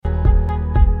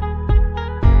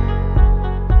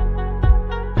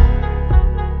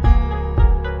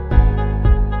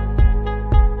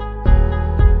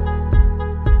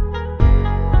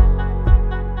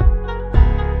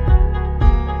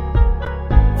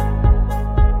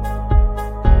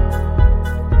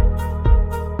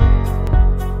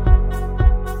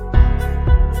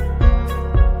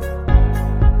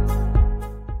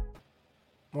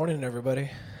morning, everybody.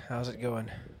 How's it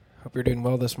going? Hope you're doing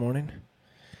well this morning.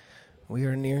 We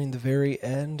are nearing the very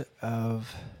end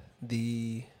of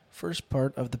the first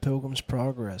part of the Pilgrim's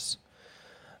Progress.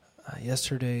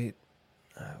 Yesterday,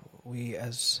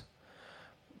 with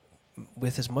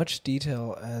as much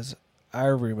detail as I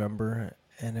remember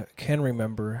and can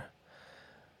remember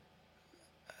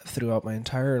throughout my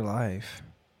entire life,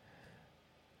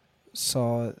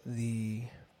 saw the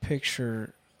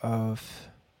picture of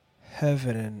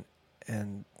heaven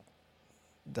and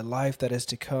the life that is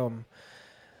to come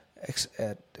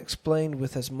explained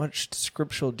with as much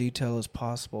scriptural detail as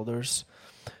possible. There's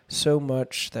so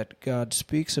much that God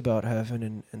speaks about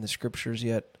heaven in the scriptures,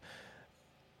 yet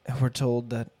we're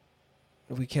told that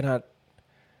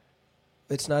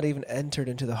it's not even entered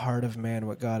into the heart of man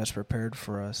what God has prepared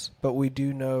for us. But we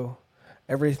do know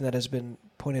everything that has been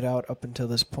pointed out up until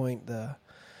this point, the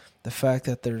fact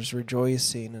that there's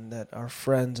rejoicing and that our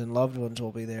friends and loved ones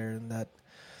will be there, and that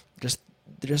just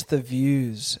the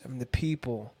views and the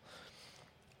people,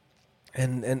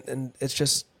 and it's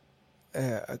just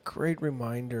a great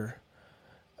reminder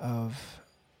of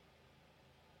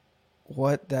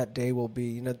what that day will be.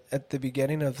 You know, at the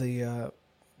beginning of the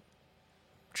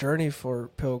journey for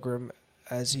Pilgrim,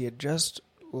 as he had just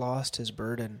lost his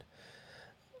burden,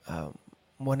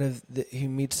 he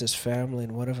meets this family,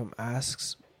 and one of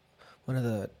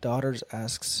the daughters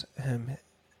asks him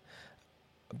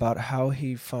about how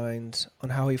he finds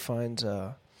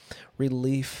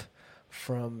relief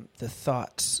from the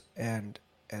thoughts and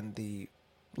the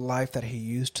life that he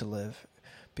used to live,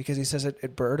 because he says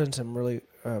it burdens him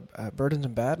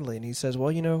badly. And he says,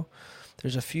 well,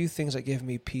 there's a few things that give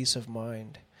me peace of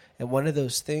mind, and one of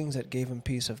those things that gave him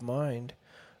peace of mind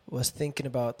was thinking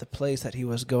about the place that he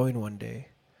was going one day.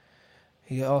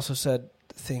 He also said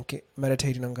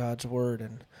meditating on God's word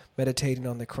and meditating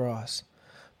on the cross.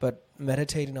 But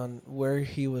meditating on where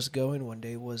he was going one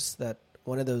day was that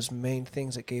one of those main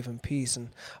things that gave him peace. And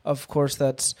of course,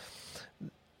 that's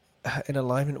in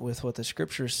alignment with what the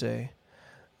scriptures say.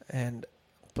 And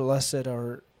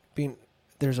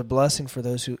there's a blessing for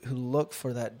those who look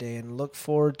for that day and look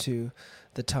forward to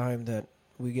the time that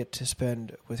we get to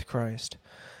spend with Christ.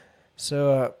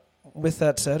 So with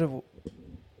that said,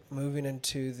 moving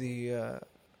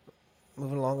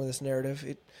along with this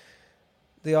narrative,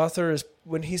 the author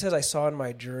when he says, I saw in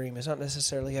my dream, it's not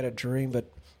necessarily he had a dream, but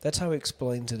that's how he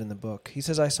explains it in the book. He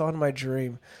says, I saw in my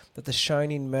dream that the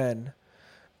shining men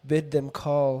bid them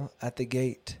call at the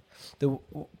gate,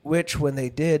 which when they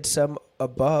did, some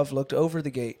above looked over the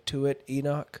gate, to it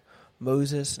Enoch,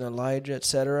 Moses, and Elijah,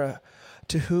 etc.,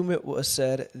 to whom it was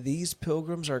said, these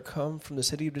pilgrims are come from the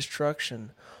city of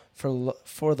destruction,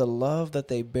 for the love that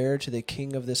they bear to the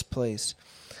king of this place.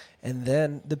 And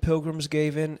then the pilgrims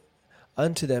gave in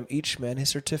unto them each man his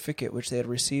certificate which they had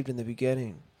received in the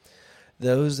beginning.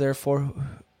 Those therefore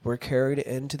were carried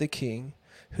in to the king,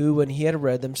 who, when he had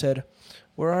read them, said,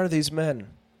 where are these men?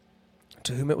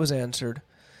 To whom it was answered,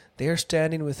 they are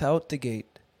standing without the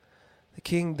gate. The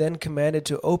king then commanded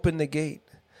to open the gate,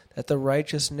 that the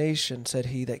righteous nation, said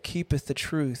he, that keepeth the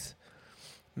truth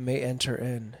may enter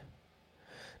in.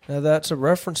 Now that's a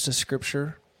reference to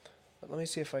Scripture. But let me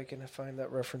see if I can find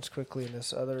that reference quickly in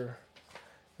this other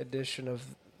edition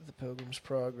of the Pilgrim's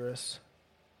Progress.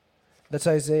 That's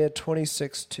Isaiah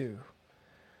 26:2.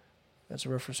 That's a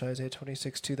reference to Isaiah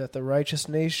 26:2, that the righteous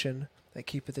nation that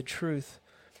keepeth the truth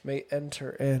may enter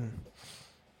in.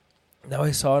 Now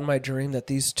I saw in my dream that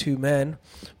these two men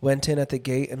went in at the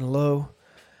gate, and lo,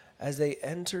 as they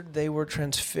entered they were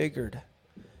transfigured,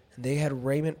 and they had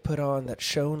raiment put on that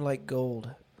shone like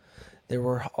gold. There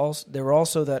were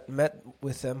also that met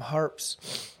with them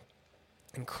harps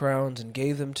and crowns, and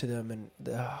gave them to them, and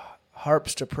the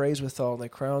harps to praise withal, and the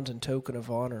crowns in token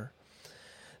of honor.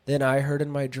 Then I heard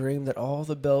in my dream that all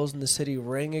the bells in the city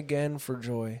rang again for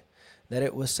joy, that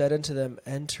it was said unto them,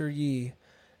 enter ye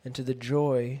into the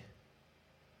joy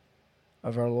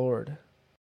of our Lord.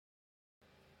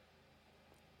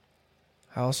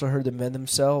 I also heard the men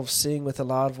themselves sing with a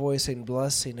loud voice, saying,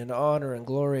 blessing and honor and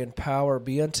glory and power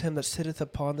be unto him that sitteth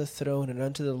upon the throne and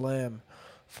unto the Lamb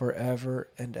forever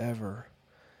and ever.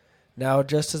 Now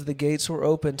just as the gates were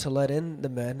opened to let in the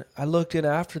men, I looked in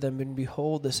after them, and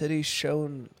behold, the city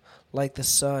shone like the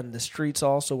sun. The streets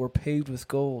also were paved with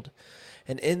gold,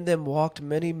 and in them walked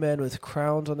many men with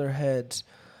crowns on their heads,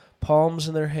 palms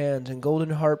in their hands, and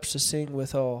golden harps to sing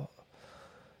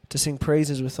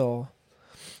praises withal.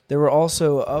 There were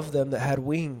also of them that had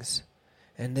wings,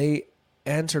 and they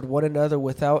answered one another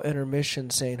without intermission,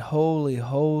 saying, Holy,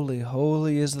 holy,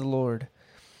 holy is the Lord.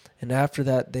 And after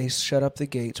that they shut up the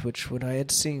gates, which when I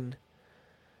had seen,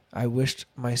 I wished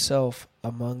myself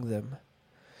among them.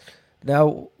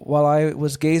 Now, while I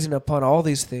was gazing upon all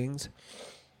these things,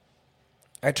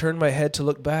 I turned my head to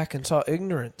look back and saw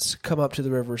ignorance come up to the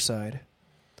riverside.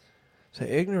 So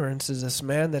ignorance is this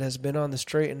man that has been on the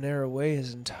straight and narrow way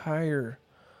his entire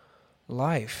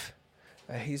life.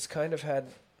 He's kind of had...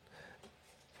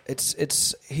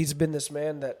 He's been this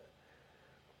man that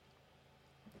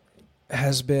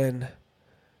has been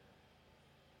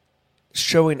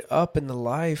showing up in the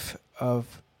life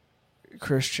of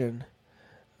Christian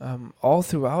all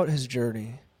throughout his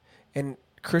journey. And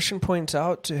Christian points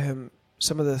out to him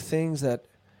some of the things that,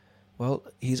 well,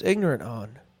 he's ignorant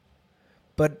on.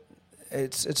 But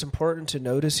it's important to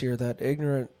notice here that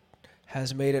ignorant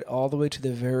has made it all the way to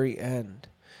the very end.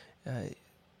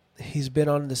 He's been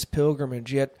on this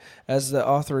pilgrimage, yet, as the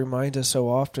author reminds us so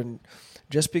often,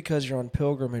 just because you're on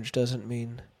pilgrimage doesn't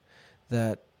mean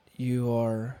that you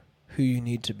are who you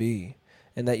need to be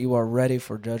and that you are ready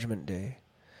for Judgment Day.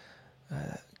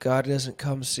 God doesn't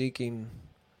come seeking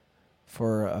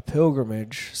for a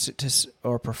pilgrimage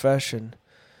or profession.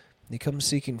 He comes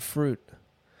seeking fruit.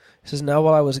 He says, now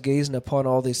while I was gazing upon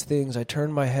all these things, I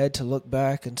turned my head to look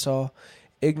back and saw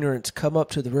ignorance come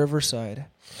up to the riverside.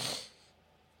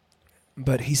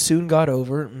 But he soon got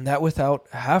over, and that without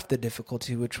half the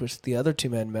difficulty which the other two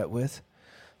men met with.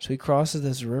 So he crosses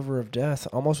this river of death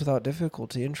almost without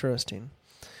difficulty. Interesting.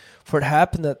 For it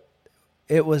happened that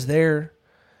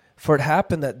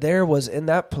there was in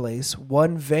that place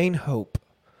one vain hope,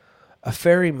 a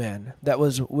ferryman that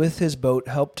with his boat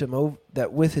helped him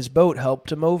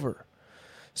over.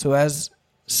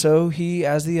 So he,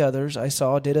 as the others I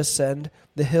saw, did ascend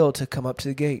the hill to come up to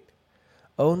the gate.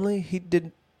 Only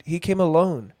he came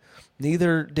alone,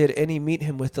 neither did any meet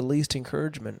him with the least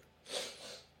encouragement.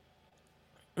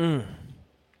 We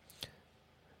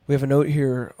have a note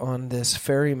here on this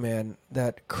ferryman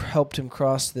that helped him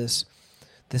cross this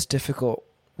difficult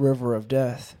river of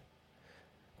death.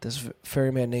 This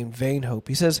ferryman named Vain Hope.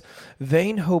 He says,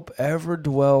 vain hope ever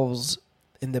dwells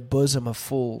in the bosom of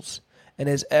fools, and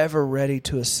is ever ready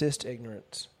to assist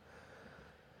ignorance.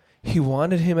 He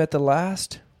wanted him at the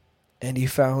last, and he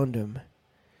found him.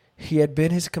 He had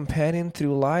been his companion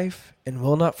through life, and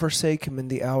will not forsake him in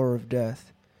the hour of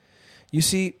death. You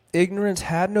see, ignorance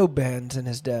had no bands in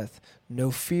his death,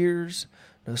 no fears,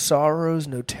 no sorrows,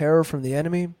 no terror from the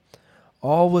enemy.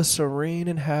 All was serene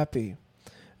and happy.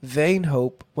 Vain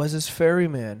hope was his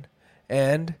ferryman,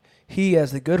 and he,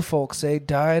 as the good folk say,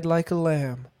 died like a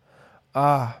lamb.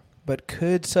 Ah, but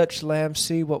could such lambs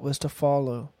see what was to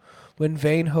follow? When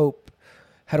vain hope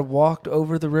had walked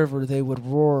over the river, they would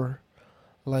roar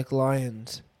like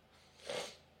lions.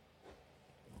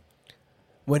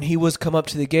 When he was come up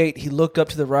to the gate, he looked up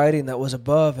to the writing that was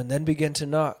above, and then began to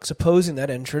knock, supposing that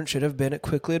entrance should have been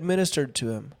quickly administered to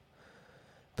him.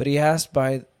 But he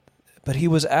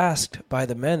was asked by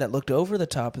the men that looked over the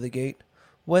top of the gate,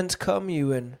 whence come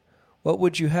you, and what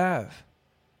would you have?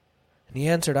 And he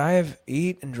answered, I have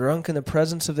eat and drunk in the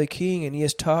presence of the king, and he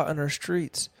has taught in our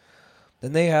streets.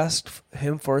 Then they asked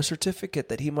him for a certificate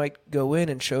that he might go in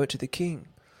and show it to the king.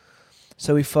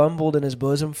 So he fumbled in his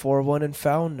bosom for one and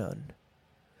found none.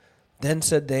 Then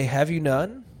said they, have you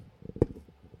none?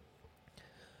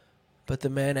 But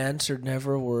the man answered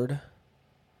never a word.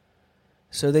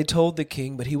 So they told the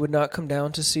king, but he would not come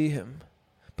down to see him,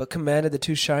 but commanded the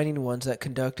two shining ones that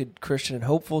conducted Christian and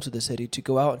Hopeful to the city to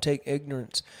go out and take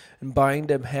ignorance, and bind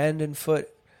him hand and foot,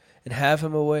 and have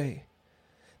him away.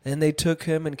 Then they took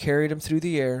him and carried him through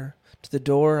the air to the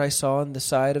door I saw on the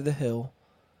side of the hill,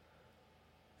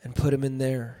 and put him in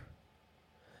there.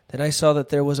 Then I saw that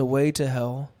there was a way to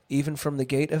hell, even from the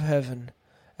gate of heaven,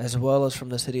 as well as from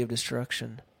the city of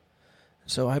destruction.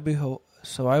 So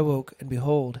I woke, and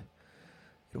behold,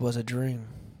 it was a dream.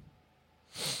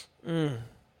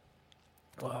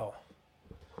 Wow.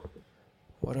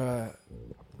 What a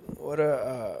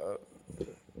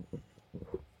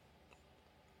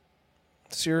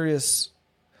serious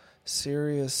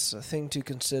thing to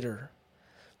consider.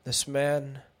 This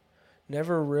man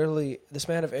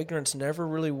of ignorance never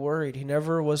really worried. He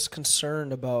never was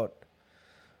concerned about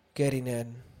getting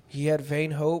in. He had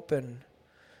vain hope, and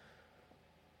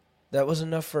that was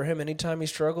enough for him. Anytime he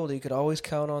struggled, he could always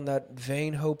count on that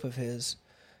vain hope of his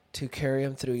to carry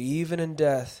him through. Even in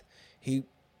death, he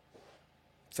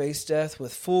faced death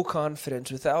with full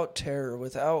confidence, without terror,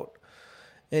 without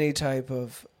any type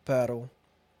of battle.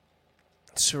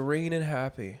 Serene and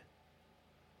happy.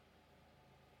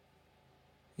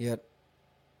 Yet,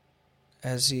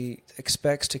 as he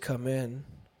expects to come in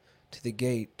to the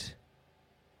gate,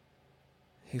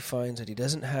 he finds that he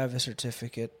doesn't have a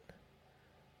certificate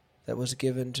that was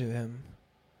given to him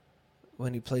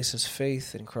when he places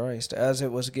faith in Christ, as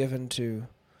it was given to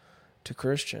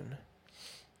Christian.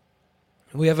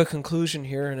 We have a conclusion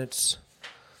here, and it's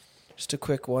just a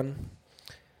quick one.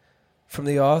 From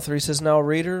the author, he says, "Now,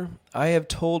 reader, I have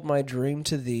told my dream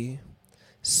to thee.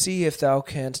 See if thou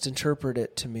canst interpret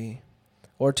it to me,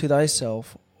 or to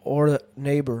thyself, or the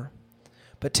neighbor.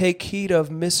 But take heed of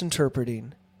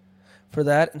misinterpreting, for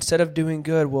that, instead of doing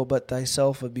good, will but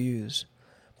thyself abuse.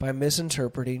 By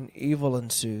misinterpreting, evil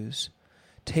ensues.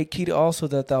 Take heed also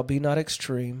that thou be not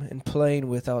extreme in playing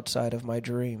with outside of my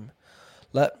dream.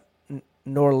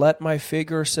 Nor let my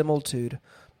figure or similitude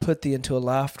put thee into a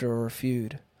laughter or a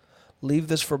feud. Leave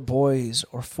this for boys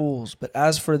or fools, but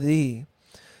as for thee,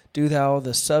 do thou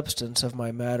the substance of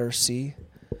my matter see.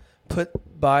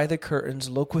 Put by the curtains,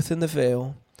 look within the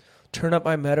veil, turn up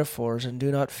my metaphors, and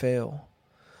do not fail.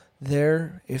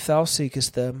 There, if thou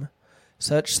seekest them,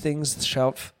 such things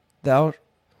shalt thou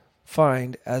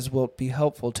find as wilt be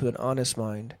helpful to an honest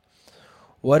mind.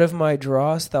 What of my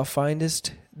dross thou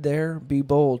findest there, be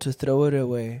bold to throw it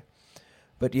away,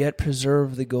 but yet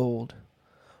preserve the gold.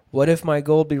 What if my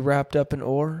gold be wrapped up in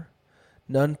ore?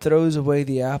 None throws away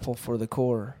the apple for the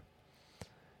core.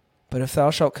 But if thou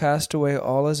shalt cast away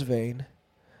all as vain,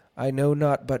 I know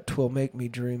not but 'twill make me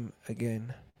dream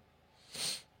again."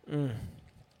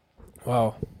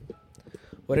 Wow.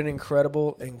 What an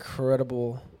incredible,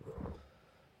 incredible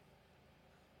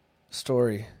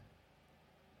story.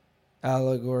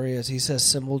 Allegory, as he says,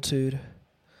 similitude.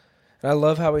 And I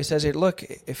love how he says it. Look,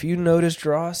 if you notice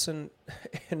dross in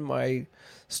my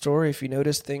story, if you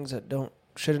notice things that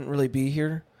shouldn't really be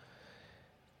here,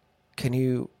 can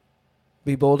you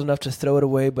be bold enough to throw it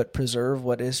away but preserve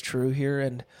what is true here?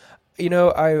 And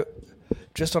I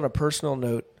just on a personal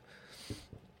note,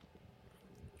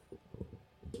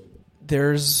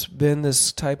 there's been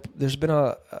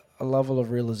a level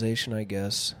of realization, I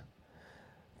guess,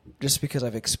 just because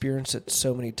I've experienced it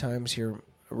so many times here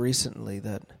recently,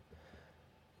 that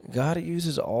God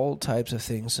uses all types of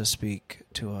things to speak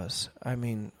to us. I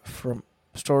mean, from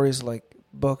stories like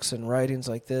books and writings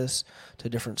like this to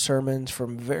different sermons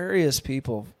from various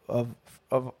people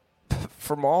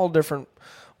from all different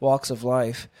walks of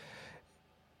life,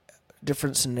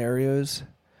 different scenarios.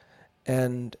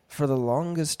 And for the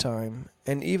longest time,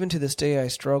 and even to this day, I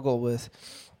struggle with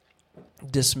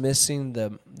dismissing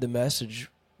the message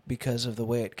because of the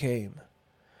way it came.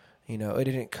 It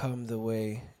didn't come the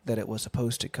way that it was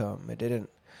supposed to come. It didn't,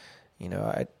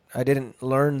 I didn't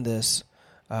learn this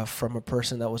from a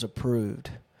person that was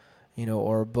approved,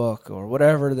 or a book or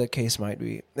whatever the case might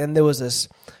be. And there was this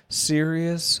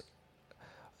serious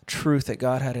truth that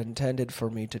God had intended for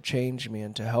me to change me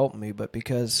and to help me, but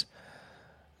because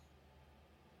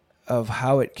of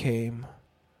how it came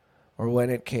or when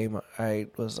it came, I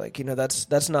was like,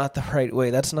 that's not the right way.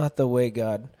 That's not the way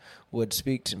God would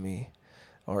speak to me.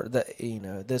 Or that,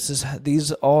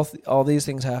 all these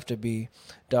things have to be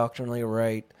doctrinally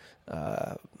right,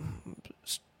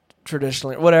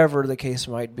 traditionally, whatever the case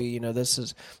might be.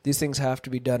 These things have to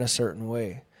be done a certain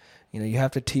way. You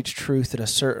have to teach truth in a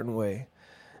certain way.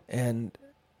 And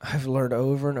I've learned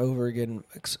over and over again,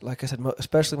 like I said,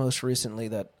 especially most recently,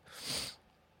 that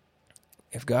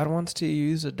if God wants to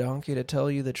use a donkey to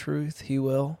tell you the truth, he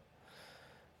will.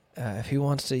 If he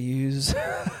wants to use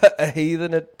a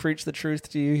heathen to preach the truth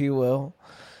to you, he will.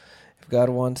 If God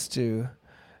wants to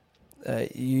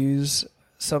use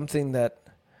something that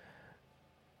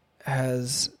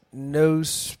has no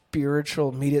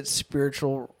immediate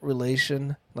spiritual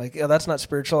relation, like, that's not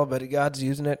spiritual, but God's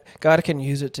using it. God can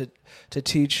use it to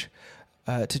teach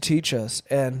us.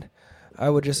 And I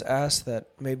would just ask that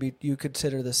maybe you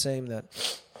consider the same, that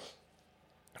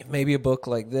if maybe a book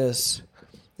like this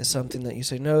is something that you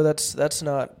say, no, that's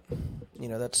not,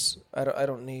 I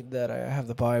don't need that. I have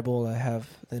the Bible. I have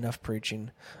enough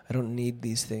preaching. I don't need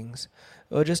these things.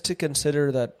 Well, just to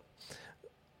consider that,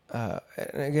 and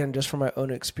again, just from my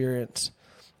own experience,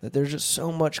 that there's just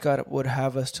so much God would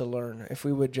have us to learn if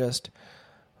we would just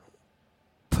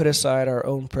put aside our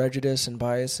own prejudice and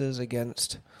biases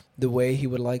against the way he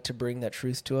would like to bring that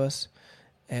truth to us.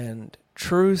 And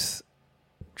truth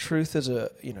is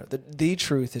the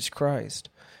truth is Christ,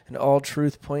 and all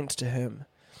truth points to him.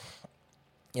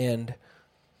 And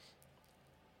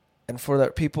for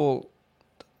that, people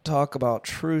talk about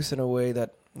truth in a way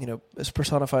that, is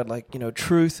personified like,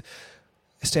 truth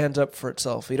stands up for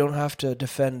itself. You don't have to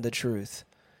defend the truth.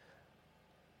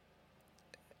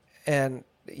 And,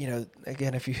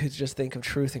 again, if you just think of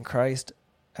truth and Christ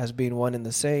as being one and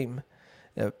the same,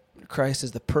 Christ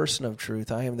is the person of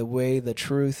truth. I am the way, the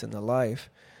truth, and the life,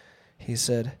 he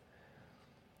said.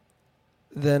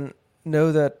 Then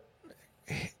know that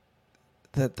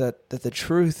that the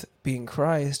truth, being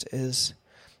Christ, is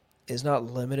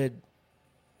not limited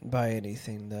by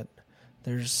anything. That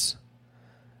there's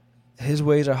His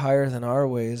ways are higher than our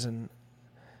ways, and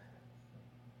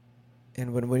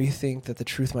when we think that the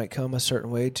truth might come a certain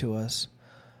way to us,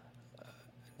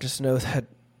 just know that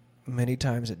many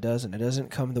times it doesn't. It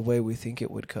doesn't come the way we think it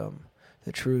would come.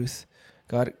 The truth,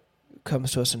 God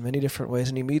comes to us in many different ways,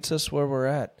 and He meets us where we're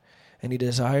at, and He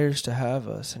desires to have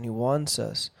us, and He wants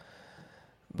us.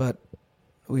 But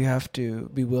we have to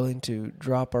be willing to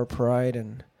drop our pride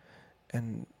and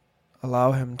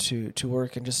allow Him to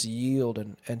work, and just yield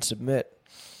and submit.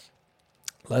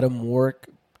 Let Him work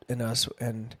in us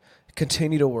and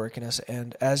continue to work in us.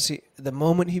 And the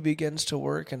moment He begins to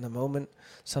work, and the moment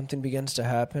something begins to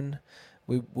happen,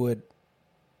 we would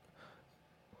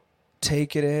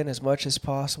take it in as much as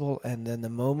possible, and then the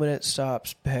moment it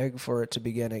stops, beg for it to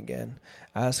begin again.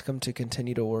 Ask Him to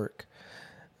continue to work.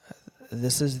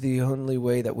 This is the only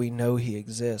way that we know He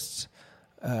exists.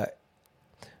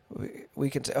 We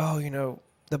can say,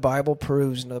 the Bible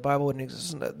proves, the Bible wouldn't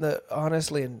exist.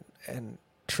 Honestly and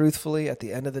truthfully, at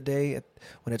the end of the day,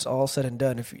 when it's all said and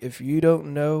done, if you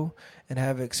don't know and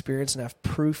have experience and have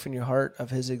proof in your heart of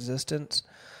His existence,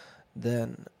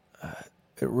 then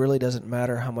it really doesn't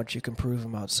matter how much you can prove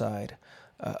Him outside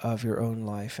of your own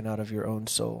life and out of your own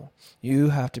soul.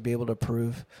 You have to be able to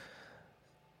prove.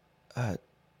 You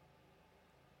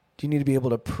need to be able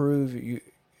to prove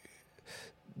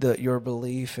your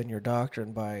belief and your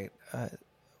doctrine by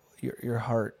your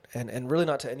heart, and really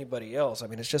not to anybody else. I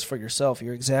mean, it's just for yourself.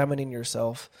 You're examining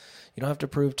yourself. You don't have to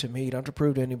prove to me. You don't have to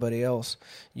prove to anybody else.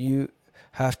 You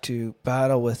have to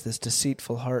battle with this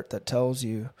deceitful heart that tells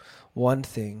you one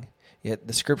thing, yet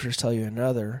the Scriptures tell you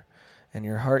another, and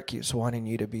your heart keeps wanting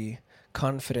you to be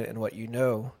confident in what you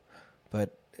know.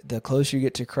 But the closer you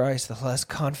get to Christ, the less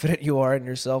confident you are in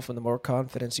yourself, and the more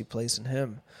confidence you place in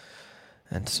Him.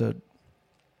 And so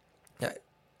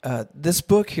this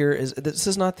book here this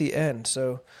is not the end.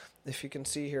 So if you can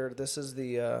see here, this is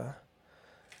the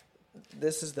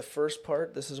first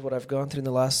part. This is what I've gone through in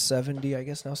the last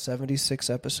 76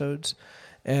 episodes.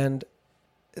 And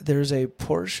there's a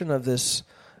portion of this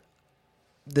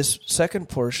second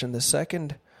portion, the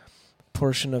second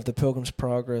portion of the Pilgrim's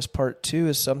Progress, part 2,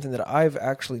 is something that I've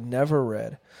actually never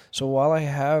read. So while I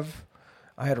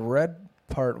had read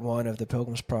part 1 of the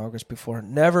Pilgrim's Progress before,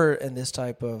 never in this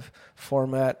type of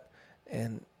format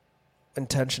and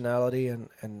intentionality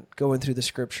and going through the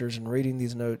Scriptures and reading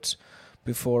these notes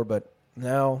before, but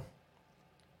now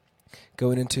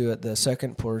going into the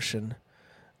second portion,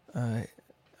 I'm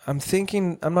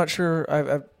not sure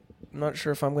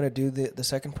if I'm going to do the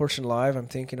second portion live. I'm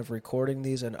thinking of recording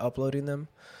these and uploading them.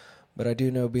 But I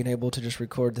do know being able to just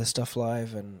record this stuff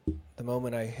live, and the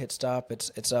moment I hit stop,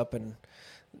 it's up and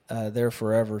there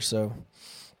forever. So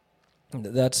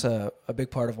that's a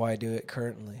big part of why I do it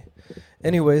currently.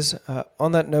 Anyways,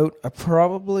 on that note, I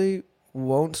probably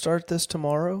won't start this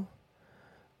tomorrow.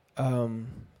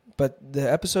 But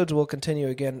the episodes will continue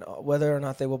again. Whether or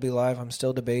not they will be live, I'm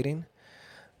still debating.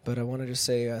 But I want to just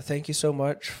say thank you so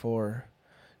much for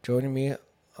joining me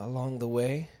along the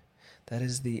way. That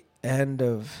is the end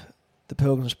of the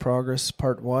Pilgrim's Progress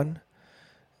Part 1.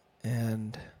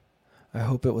 And I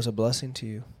hope it was a blessing to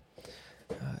you.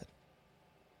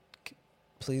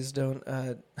 Please don't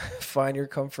find your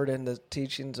comfort in the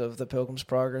teachings of the Pilgrim's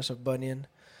Progress of Bunyan.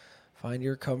 Find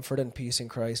your comfort and peace in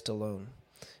Christ alone.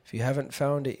 If you haven't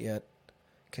found it yet,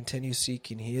 continue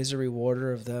seeking. He is a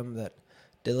rewarder of them that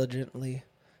diligently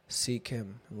seek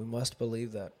Him, and we must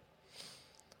believe that.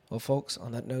 Well, folks,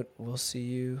 on that note, we'll see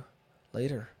you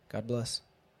later. God bless.